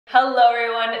Hello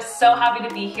everyone, so happy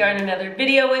to be here on another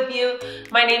video with you.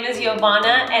 My name is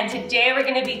Giovanna and today we're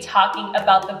going to be talking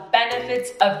about the benefits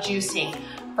of juicing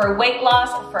for weight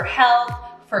loss, for health,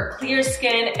 for clear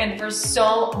skin, and for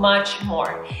so much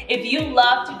more. If you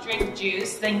love to drink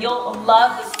juice, then you'll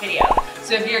love this video.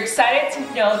 So if you're excited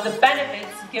to know the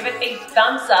benefits, give it a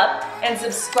thumbs up and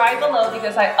subscribe below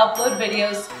because I upload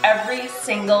videos every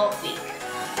single week.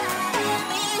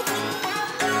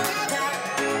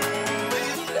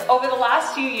 Over the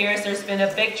last few years, there's been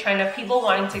a big trend of people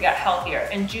wanting to get healthier,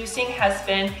 and juicing has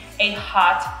been a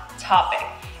hot topic.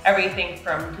 Everything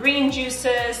from green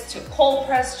juices to cold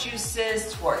pressed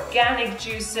juices to organic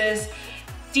juices,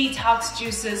 detox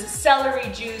juices, celery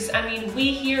juice. I mean,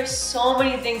 we hear so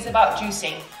many things about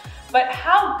juicing. But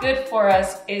how good for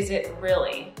us is it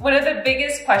really? One of the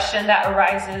biggest questions that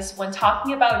arises when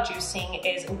talking about juicing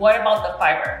is, what about the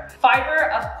fiber?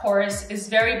 Fiber, of course, is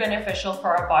very beneficial for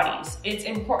our bodies. It's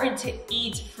important to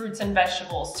eat fruits and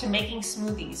vegetables, to making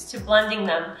smoothies, to blending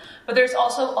them, but there's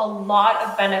also a lot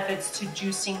of benefits to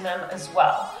juicing them as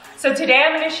well. So today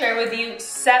I'm going to share with you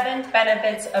 7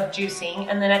 benefits of juicing,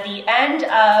 and then at the end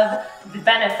of the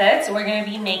benefits, we're going to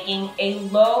be making a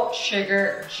low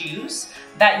sugar juice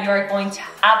that you're going to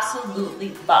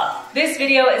absolutely love. This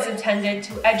video is intended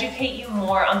to educate you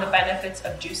more on the benefits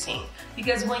of juicing,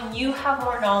 because when you have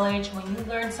more knowledge, when you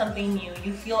learn something new,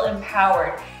 you feel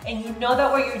empowered and you know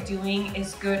that what you're doing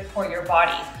is good for your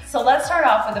body. So let's start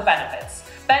off with the benefits.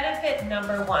 Benefit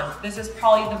number 1, this is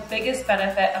probably the biggest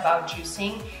benefit about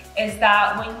juicing, is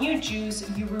that when you juice,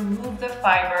 you remove the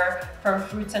fiber from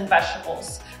fruits and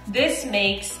vegetables. This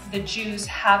makes the juice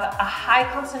have a high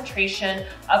concentration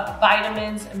of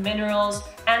vitamins, minerals,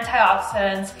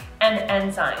 antioxidants, and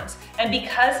enzymes. And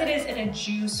because it is in a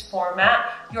juice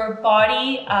format, your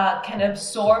body can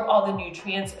absorb all the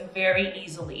nutrients very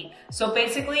easily. So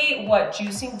basically what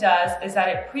juicing does is that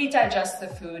it pre-digests the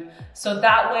food, so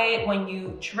that way when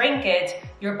you drink it,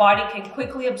 your body can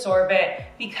quickly absorb it,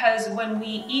 because when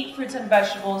we eat fruits and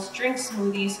vegetables, drink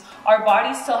smoothies, our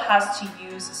body still has to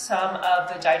use some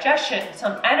of the digestion,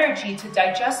 some energy to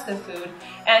digest the food,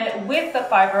 and with the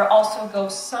fiber also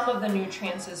goes some of the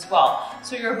nutrients as well.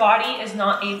 So your body is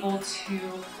not able to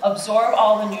absorb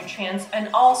all the nutrients, and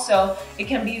also it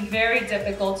can be very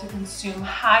difficult to consume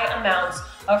high amounts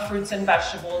of fruits and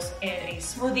vegetables in a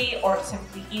smoothie or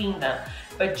simply eating them.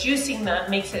 But juicing them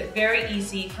makes it very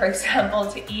easy, for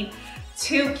example, to eat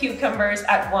 2 cucumbers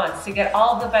at once, to get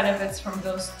all the benefits from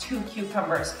those 2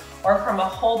 cucumbers, or from a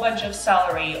whole bunch of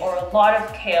celery, or a lot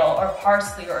of kale, or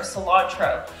parsley, or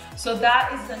cilantro. So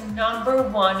that is the number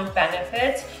 1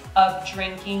 benefit of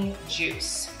drinking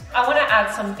juice. I want to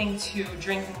add something to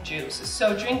drinking juice.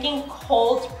 So drinking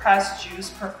cold pressed juice,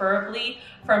 preferably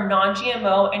from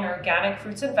non-GMO and organic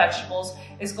fruits and vegetables,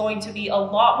 is going to be a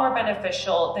lot more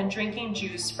beneficial than drinking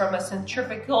juice from a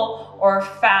centrifugal or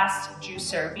fast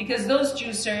juicer, because those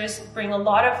juicers bring a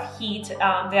lot of heat.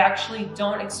 They actually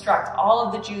don't extract all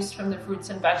of the juice from the fruits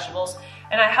and vegetables.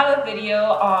 And I have a video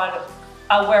on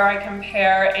where I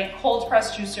compare a cold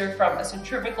pressed juicer from a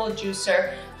centrifugal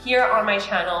juicer here on my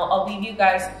channel. I'll leave you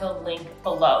guys the link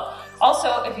below.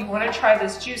 Also, if you want to try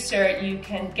this juicer, you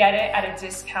can get it at a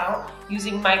discount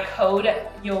using my code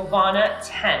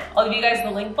Giovanna10. I'll leave you guys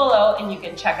the link below and you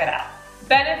can check it out.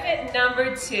 Benefit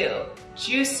number 2,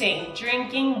 juicing,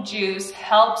 drinking juice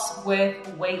helps with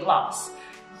weight loss.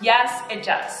 Yes, it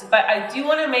does, but I do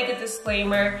want to make a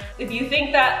disclaimer. If you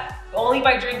think that only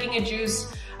by drinking a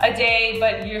juice a day,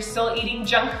 but you're still eating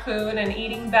junk food and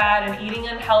eating bad and eating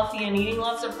unhealthy and eating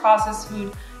lots of processed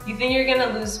food, you think you're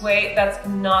gonna lose weight, that's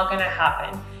not gonna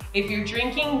happen. If you're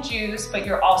drinking juice, but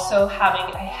you're also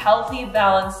having a healthy,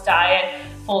 balanced diet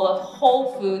full of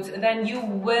whole foods, then you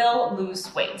will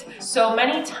lose weight. So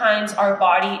many times our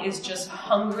body is just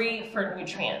hungry for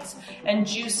nutrients, and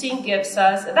juicing gives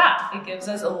us that. It gives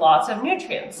us lots of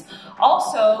nutrients.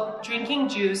 Also, drinking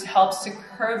juice helps to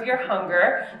curb your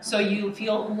hunger, so you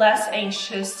feel less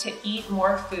anxious to eat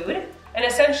more food, and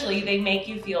essentially they make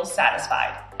you feel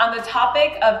satisfied. On the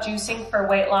topic of juicing for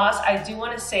weight loss, I do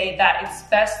want to say that it's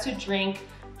best to drink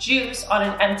juice on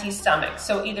an empty stomach.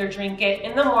 So either drink it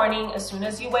in the morning as soon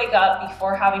as you wake up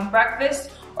before having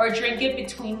breakfast, or drink it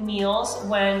between meals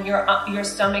when your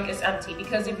stomach is empty.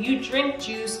 Because if you drink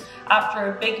juice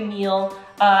after a big meal,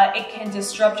 it can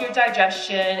disrupt your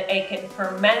digestion, it can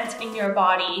ferment in your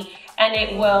body, and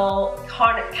it will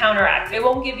counteract. It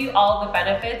won't give you all the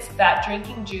benefits that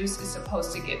drinking juice is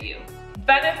supposed to give you.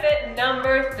 Benefit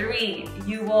number 3,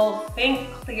 you will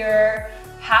think clearer,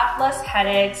 have less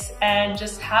headaches, and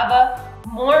just have a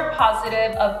more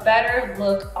positive, a better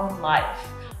look on life.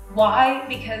 Why?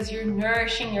 Because you're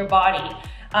nourishing your body.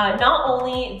 Not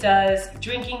only does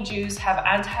drinking juice have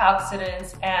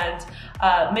antioxidants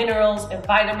and minerals and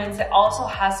vitamins, it also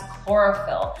has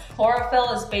chlorophyll.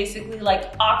 Chlorophyll is basically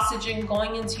like oxygen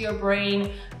going into your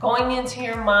brain, going into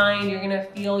your mind. You're gonna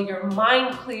feel your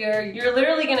mind clear. You're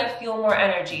literally gonna feel more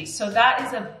energy. So that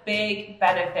is a big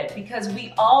benefit because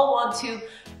we all want to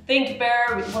think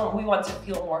better. We want to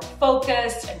feel more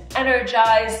focused and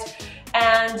energized,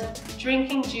 and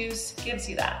drinking juice gives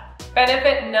you that.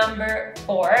 Benefit number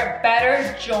 4,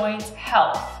 better joint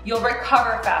health. You'll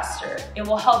recover faster. It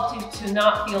will help you to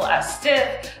not feel as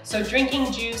stiff. So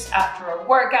drinking juice after a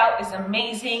workout is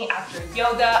amazing. After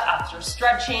yoga, after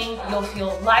stretching, you'll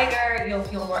feel lighter, you'll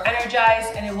feel more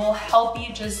energized, and it will help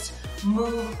you just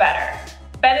move better.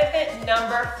 Benefit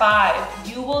number 5,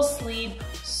 you will sleep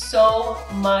so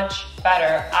much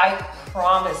better. I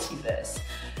promise you this.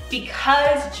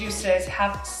 Because juices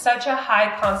have such a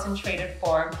high concentrated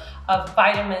form of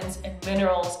vitamins and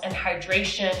minerals and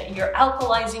hydration, you're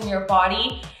alkalizing your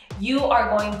body, you are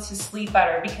going to sleep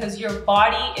better because your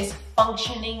body is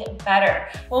functioning better.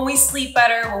 When we sleep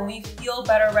better, when we feel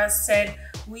better rested,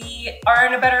 we are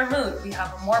in a better mood. We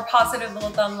have a more positive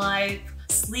look on life.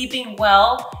 Sleeping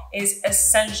well is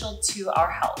essential to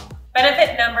our health.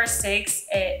 Benefit number 6,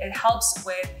 it helps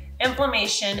with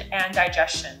inflammation and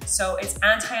digestion. So it's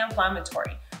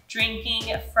anti-inflammatory.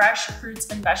 Drinking fresh fruits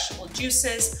and vegetable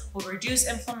juices will reduce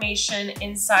inflammation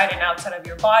inside and outside of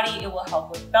your body. It will help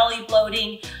with belly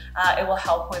bloating. It will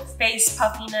help with face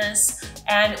puffiness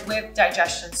and with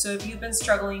digestion. So if you've been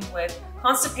struggling with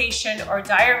constipation or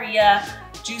diarrhea,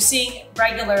 juicing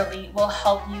regularly will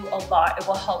help you a lot. It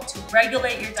will help to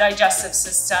regulate your digestive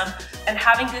system, and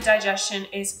having good digestion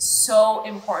is so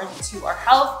important to our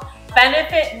health.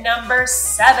 Benefit number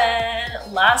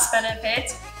 7, last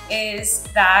benefit, is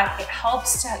that it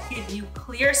helps to give you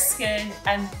clear skin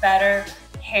and better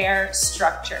hair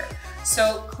structure.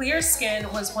 So clear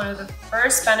skin was one of the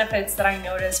first benefits that I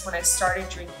noticed when I started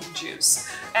drinking juice.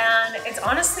 And it's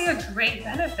honestly a great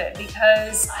benefit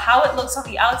because how it looks on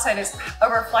the outside is a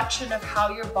reflection of how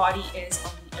your body is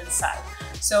on the inside.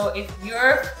 So if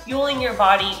you're fueling your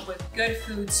body with good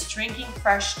foods, drinking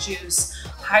fresh juice,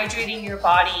 hydrating your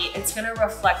body, it's gonna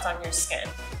reflect on your skin.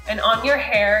 And on your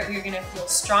hair, you're gonna feel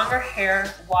stronger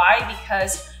hair. Why?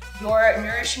 Because you're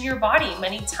nourishing your body.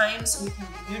 Many times we can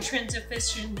be nutrient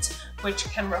deficient, which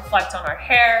can reflect on our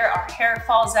hair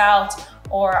falls out,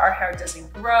 or our hair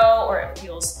doesn't grow, or it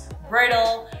feels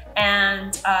brittle.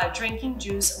 And drinking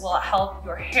juice will help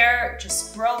your hair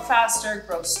just grow faster,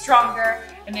 grow stronger,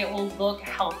 and it will look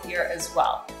healthier as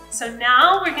well. So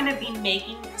now we're gonna be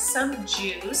making some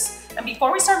juice. And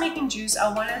before we start making juice,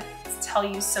 I wanna tell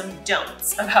you some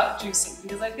don'ts about juicing,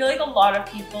 because I feel like a lot of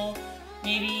people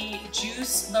maybe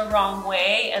juice the wrong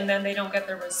way and then they don't get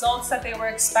the results that they were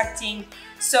expecting.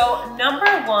 So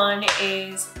number 1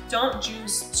 is don't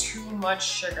juice too much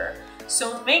sugar.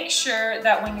 So make sure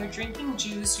that when you're drinking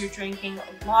juice, you're drinking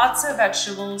lots of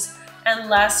vegetables and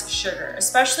less sugar,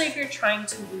 especially if you're trying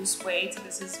to lose weight.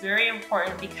 This is very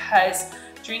important because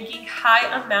drinking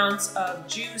high amounts of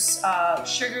juice,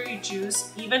 sugary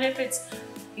juice, even if it's,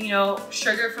 you know,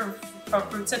 sugar from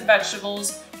fruits and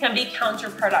vegetables, can be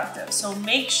counterproductive. So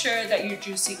make sure that you're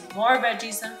juicing more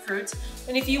veggies than fruits.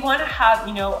 And if you want to have,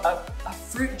 you know, a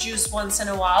fruit juice once in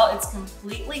a while, it's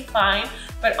completely fine.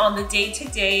 But on the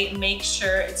day-to-day, make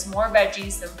sure it's more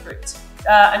veggies than fruit.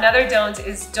 Another don't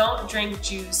is don't drink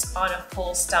juice on a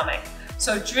full stomach.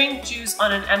 So drink juice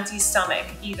on an empty stomach,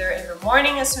 either in the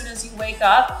morning as soon as you wake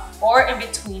up or in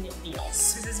between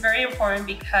meals. This is very important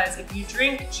because if you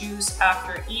drink juice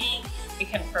after eating, it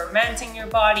can ferment in your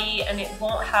body and it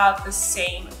won't have the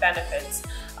same benefits.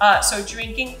 So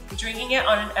drinking it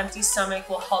on an empty stomach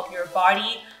will help your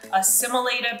body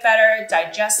assimilate it better,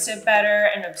 digest it better,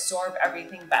 and absorb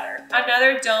everything better.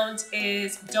 Another don't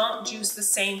is don't juice the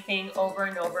same thing over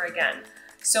and over again.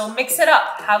 So mix it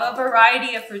up, have a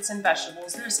variety of fruits and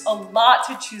vegetables. There's a lot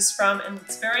to choose from, and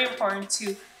it's very important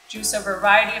to juice a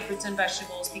variety of fruits and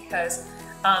vegetables because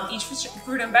each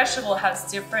fruit and vegetable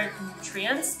has different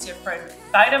nutrients, different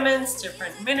vitamins,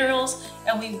 different minerals,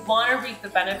 and we want to reap the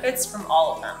benefits from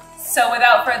all of them. So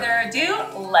without further ado,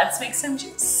 let's make some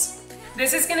juice.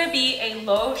 This is going to be a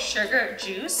low sugar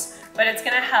juice, but it's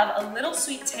going to have a little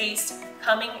sweet taste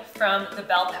coming from the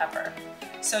bell pepper.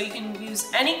 So you can use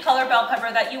any color bell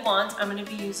pepper that you want. I'm going to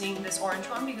be using this orange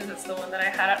one because it's the one that I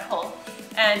had at home.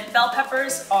 And bell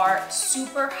peppers are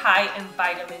super high in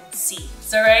vitamin C.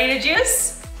 So ready to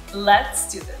juice?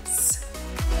 Let's do this.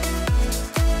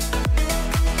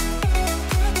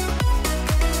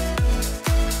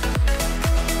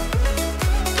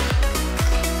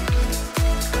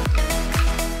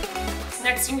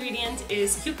 Next Next ingredient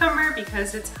is cucumber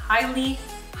because it's highly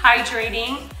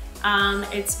hydrating.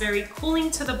 It's very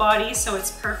cooling to the body, so it's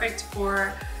perfect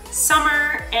for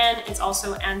summer, and it's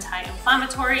also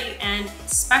anti-inflammatory and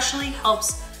especially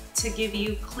helps to give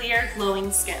you clear,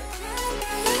 glowing skin.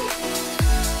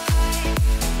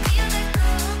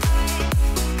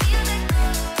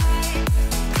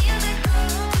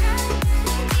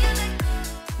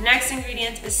 Next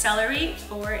ingredient is celery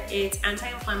for its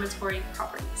anti-inflammatory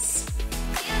properties.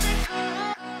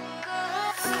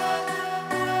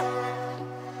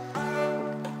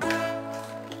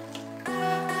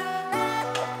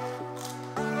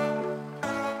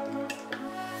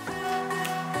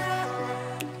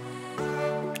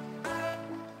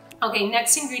 Okay,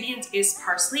 next ingredient is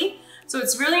parsley. So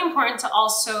it's really important to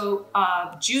also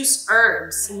juice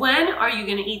herbs. When are you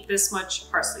gonna eat this much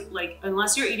parsley? Like,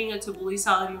 unless you're eating a tabbouleh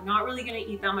salad, you're not really gonna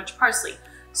eat that much parsley.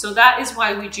 So that is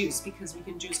why we juice, because we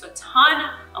can juice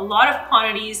a lot of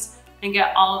quantities and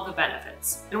get all of the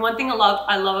benefits. And one thing I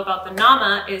love about the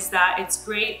nama is that it's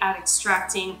great at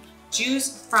extracting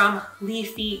juice from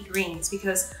leafy greens,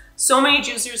 because so many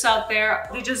juicers out there,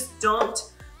 they just don't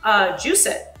juice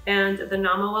it. And the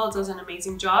nama oil does an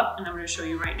amazing job, and I'm gonna show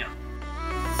you right now.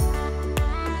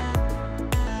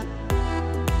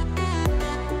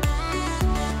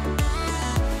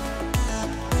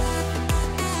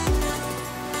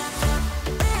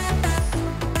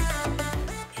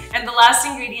 And the last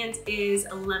ingredient is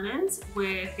lemons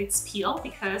with its peel,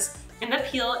 because in the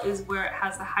peel is where it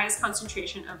has the highest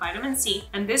concentration of vitamin C,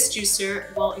 and this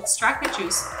juicer will extract the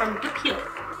juice from the peel.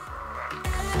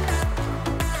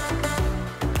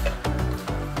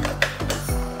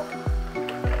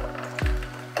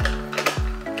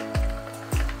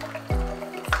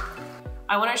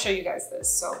 I want to show you guys this.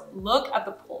 So look at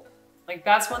the pulp. Like,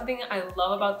 that's one thing I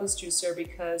love about this juicer,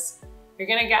 because you're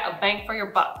gonna get a bang for your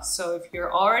buck. So if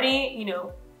you're already, you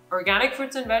know, organic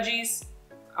fruits and veggies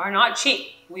are not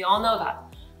cheap. We all know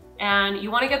that. And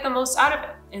you want to get the most out of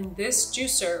it. And this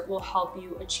juicer will help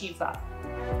you achieve that.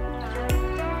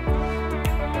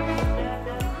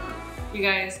 You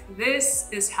guys, this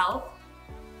is health.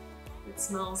 It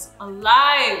smells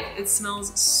alive. It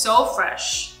smells so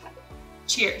fresh.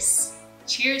 Cheers.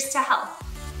 Cheers to health.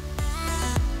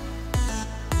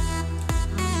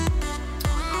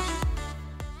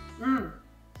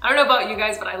 I don't know about you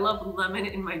guys, but I love lemon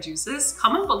in my juices.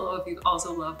 Comment below if you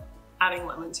also love adding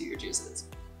lemon to your juices.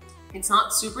 It's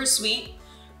not super sweet,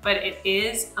 but it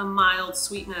is a mild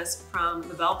sweetness from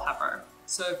the bell pepper.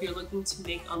 So if you're looking to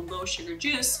make a low sugar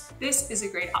juice, this is a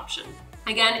great option.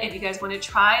 Again, if you guys want to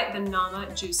try the Nama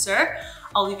juicer,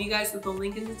 I'll leave you guys with the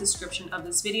link in the description of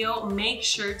this video. Make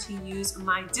sure to use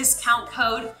my discount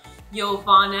code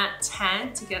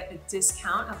Yovana10 to get a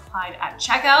discount applied at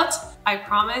checkout. I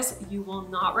promise you will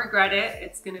not regret it.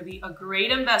 It's gonna be a great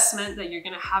investment that you're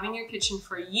gonna have in your kitchen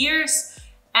for years,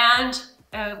 and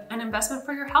an investment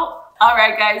for your health. All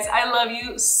right, guys, I love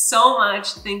you so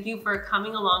much. Thank you for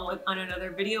coming along on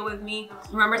another video with me.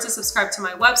 Remember to subscribe to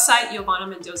my website,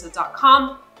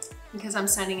 YovanaMendoza.com, because I'm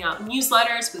sending out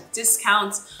newsletters with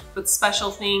discounts, with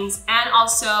special things. And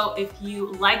also, if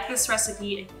you like this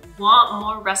recipe and you want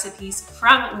more recipes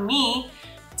from me,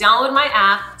 download my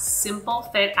app, Simple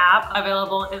Fit app,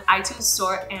 available in iTunes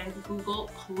Store and Google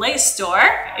Play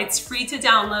Store. It's free to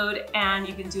download, and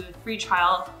you can do a free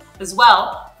trial as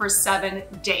well for 7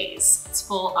 days. It's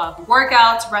full of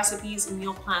workouts, recipes,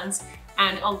 meal plans,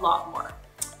 and a lot more.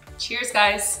 Cheers,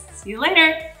 guys. See you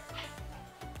later.